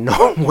Almighty,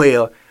 knowing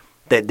well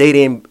that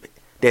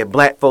that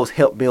black folks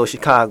helped build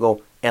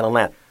Chicago and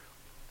Atlanta.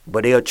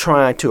 But they're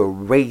trying to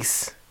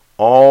erase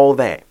all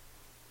that.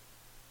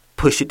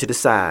 Push it to the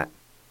side.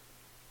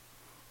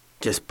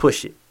 Just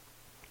push it.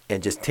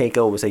 And just take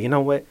over and say, you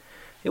know what?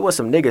 It was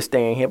some niggas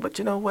staying here, but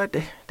you know what?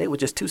 They were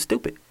just too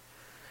stupid.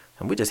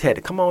 And we just had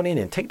to come on in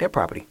and take their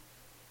property.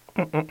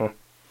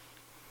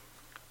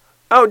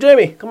 Oh,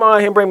 Jimmy, come on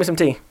here and bring me some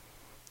tea.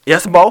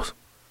 Yes, boss.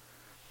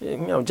 You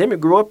know, Jimmy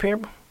grew up here.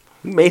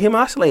 We made him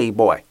our slave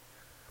boy.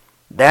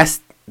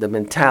 That's the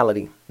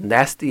mentality.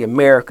 That's the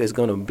America is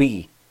going to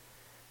be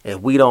if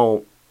we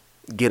don't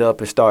get up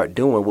and start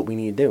doing what we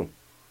need to do.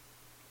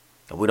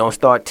 If we don't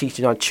start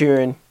teaching our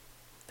children,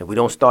 if we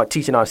don't start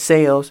teaching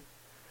ourselves,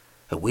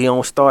 if we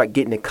don't start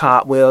getting the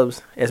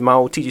cobwebs, as my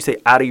old teacher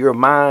said, out of your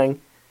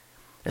mind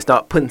and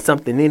start putting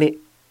something in it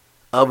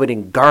other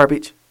than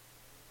garbage,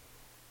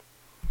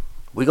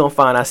 we're going to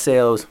find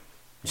ourselves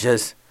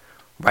just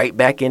right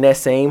back in that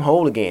same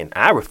hole again.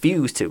 I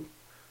refuse to.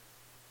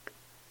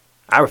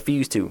 I'm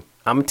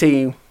going to tell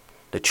you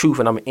the truth,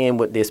 and I'm going to end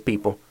with this,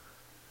 people.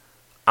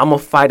 I'm going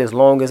to fight as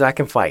long as I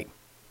can fight.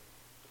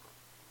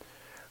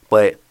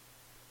 But,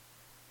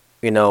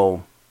 you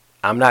know,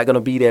 I'm not going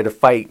to be there to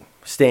fight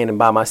standing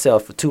by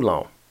myself for too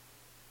long.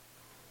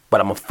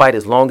 But I'm going to fight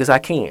as long as I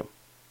can.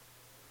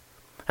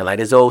 And like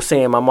this old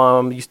saying my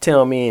mom used to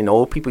tell me, and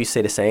old people used to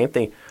say the same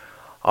thing.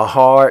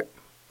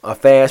 A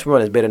fast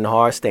run is better than a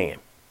hard stand.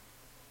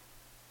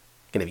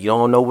 And if you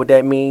don't know what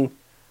that means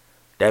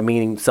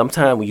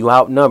sometimes when you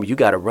outnumbered, you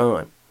got to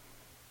run.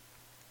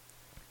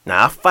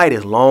 Now, I fight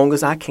as long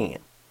as I can.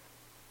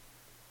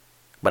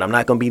 But I'm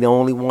not going to be the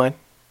only one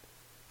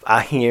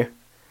out here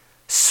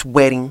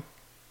sweating,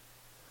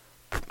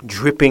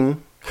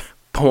 dripping,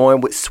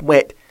 pouring with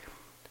sweat,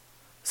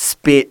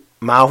 spit,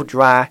 mouth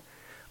dry,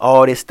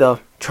 all this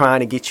stuff, trying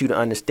to get you to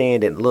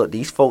understand that, look,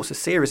 these folks are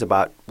serious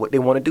about what they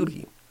want to do to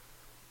you.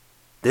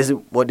 This is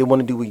what they want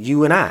to do with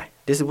you and I.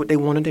 This is what they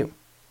want to do.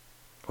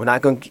 We're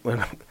not going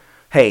to,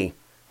 hey,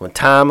 when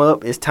time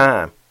up, it's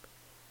time.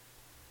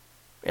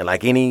 And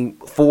like any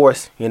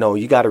force, you know,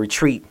 you got to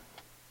retreat.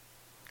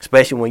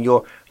 Especially when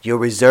your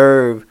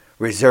reserve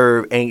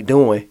ain't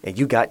doing and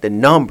you got the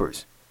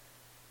numbers.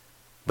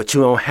 But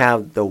you don't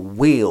have the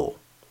will.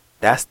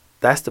 That's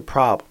the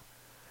problem.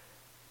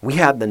 We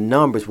have the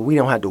numbers, but we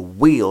don't have the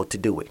will to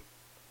do it.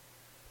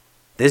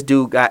 This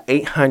dude got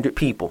 800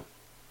 people.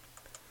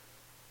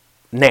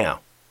 Now,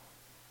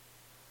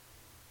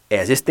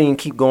 as this thing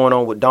keep going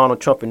on with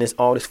Donald Trump and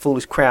all this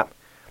foolish crap,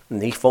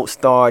 and these folks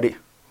started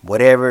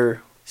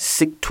whatever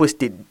sick,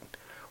 twisted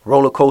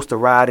roller coaster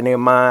ride in their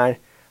mind,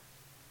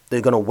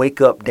 they're going to wake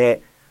up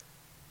that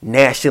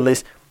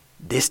nationalist,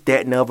 this,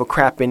 that, and other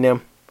crap in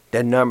them.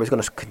 That number is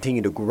going to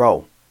continue to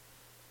grow.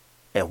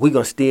 And we're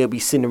going to still be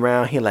sitting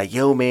around here like,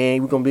 yo,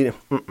 man, we're going to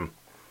be...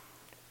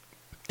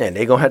 And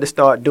they're going to have to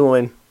start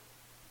doing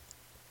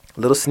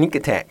little sneak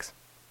attacks.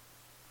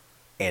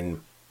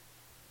 And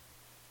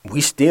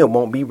we still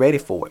won't be ready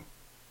for it.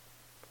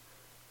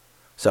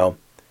 So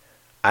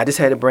I just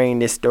had to bring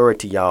this story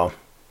to y'all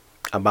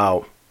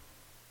about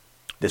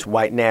this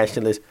white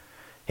nationalist,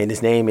 and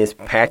his name is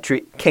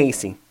Patrick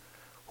Casey,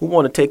 who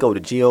want to take over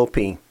the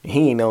GOP.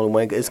 He ain't the only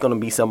one. It's going to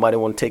be somebody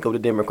who want to take over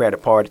the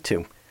Democratic Party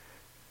too.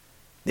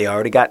 They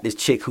already got this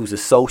chick who's a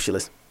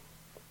socialist.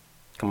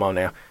 Come on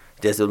now.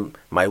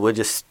 Might well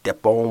just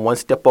step on one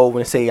step over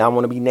and say, I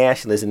want to be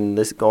nationalist, and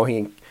let's go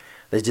ahead and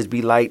let's just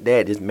be like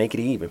that. Just make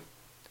it even.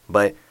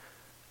 But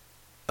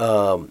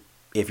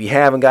if you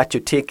haven't got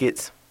your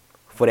tickets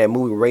for that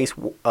movie Race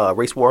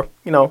War,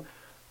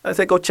 I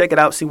said go check it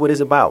out, see what it's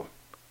about.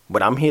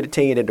 But I'm here to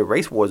tell you that the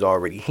race war is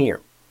already here.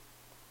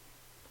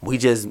 We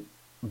just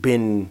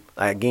been,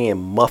 again,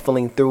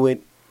 muffling through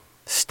it,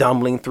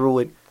 stumbling through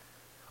it,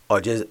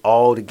 or just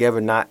all together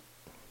not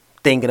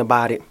thinking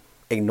about it,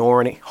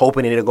 ignoring it,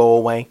 hoping it'll go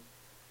away.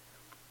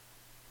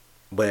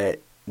 But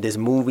this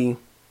movie,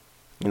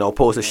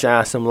 supposed to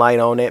shine some light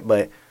on it,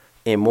 but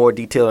in more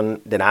detail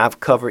than I've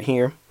covered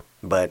here.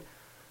 But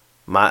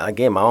my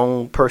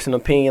own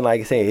personal opinion,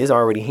 like I said, is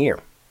already here.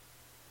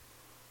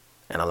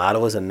 And a lot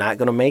of us are not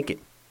going to make it.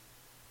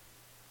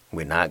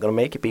 We're not going to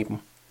make it,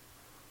 people.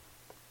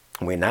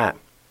 We're not.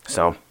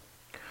 So,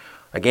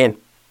 again,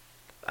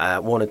 I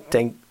want to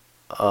take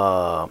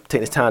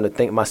this time to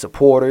thank my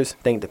supporters,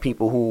 thank the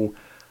people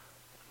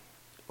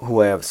who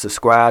have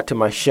subscribed to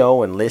my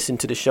show and listened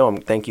to the show.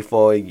 And thank you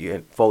for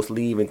you folks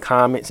leaving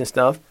comments and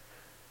stuff.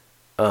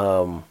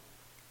 I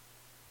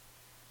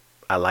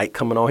like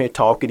coming on here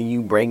talking to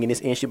you, bringing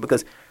this issue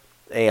because,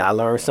 hey, I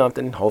learned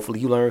something.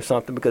 Hopefully you learned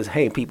something because,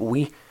 hey, people,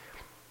 we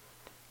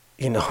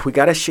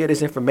got to share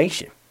this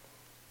information.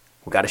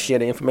 We got to share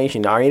the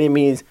information. Our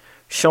enemy is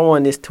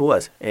showing this to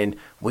us. And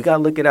we got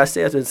to look at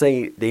ourselves and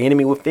say the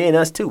enemy within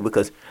us too.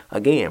 Because,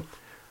 again,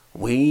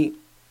 we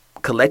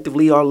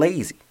collectively are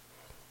lazy.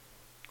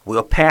 We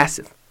are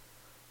passive.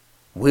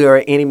 We are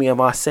an enemy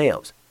of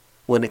ourselves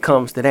when it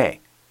comes to that.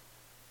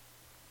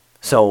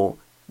 So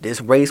this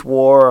race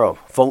war of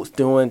folks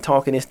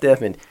talking and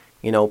stuff, and,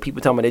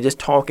 people talking about they're just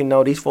talking.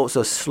 No, these folks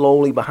are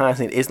slowly behind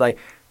scenes. It's like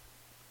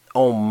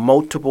on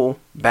multiple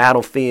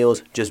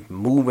battlefields, just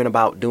moving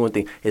about, doing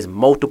things. It's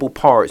multiple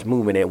parts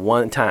moving at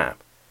one time.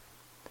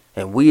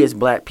 And we as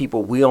black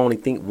people, we only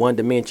think one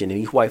dimension. And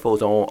these white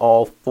folks are on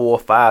all 4,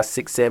 5,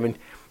 6, 7,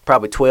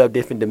 probably 12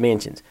 different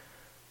dimensions,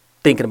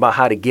 thinking about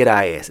how to get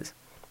our asses.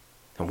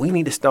 And we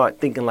need to start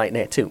thinking like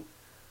that too.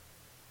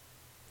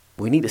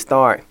 We need to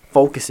start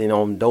focusing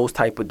on those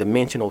type of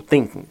dimensional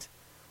thinkings.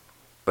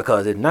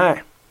 Because if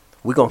not,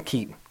 we're going to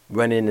keep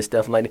running into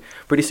stuff like that.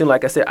 Pretty soon,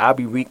 like I said, I'll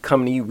be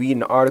coming to you reading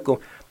the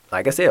article.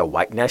 Like I said, a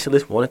white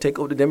nationalist want to take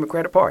over the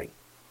Democratic Party.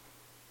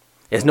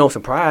 It's no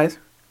surprise,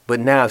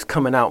 but now it's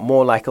coming out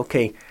more like,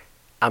 okay,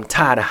 I'm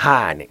tired of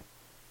hiding it.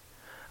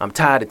 I'm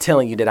tired of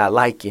telling you that I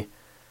like you.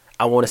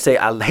 I want to say,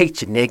 I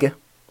hate you, nigga.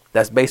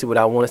 That's basically what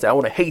I want to say. I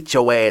want to hate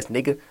your ass,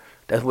 nigga.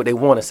 That's what they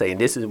want to say.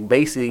 And this is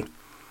basically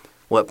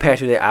what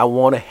Patrick said. I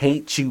want to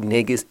hate you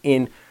niggas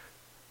in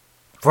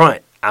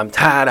front. I'm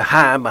tired of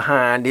hiding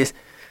behind this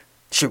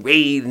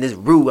charade and this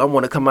rule. I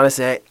want to come out and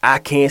say, I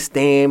can't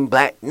stand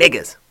black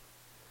niggas.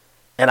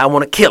 And I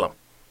want to kill them.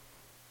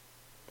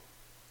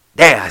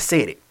 There, I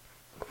said it.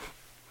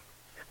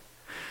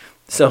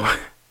 So,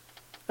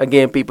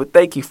 again, people,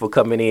 thank you for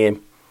coming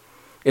in.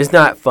 It's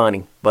not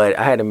funny, but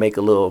I had to make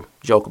a little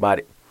joke about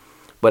it.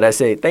 But I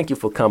say thank you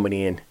for coming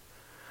in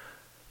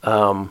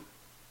and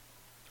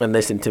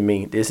listen to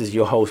me. This is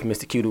your host,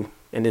 Mr. Q,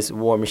 and this is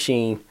War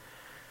Machine.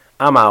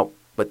 I'm out,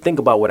 but think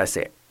about what I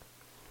said.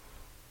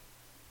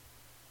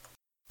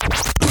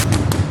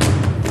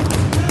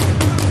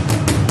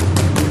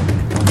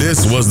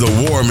 This was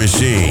the War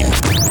Machine.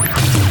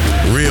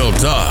 Real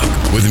talk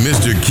with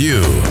Mr.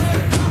 Q.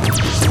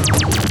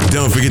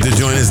 Don't forget to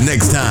join us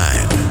next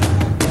time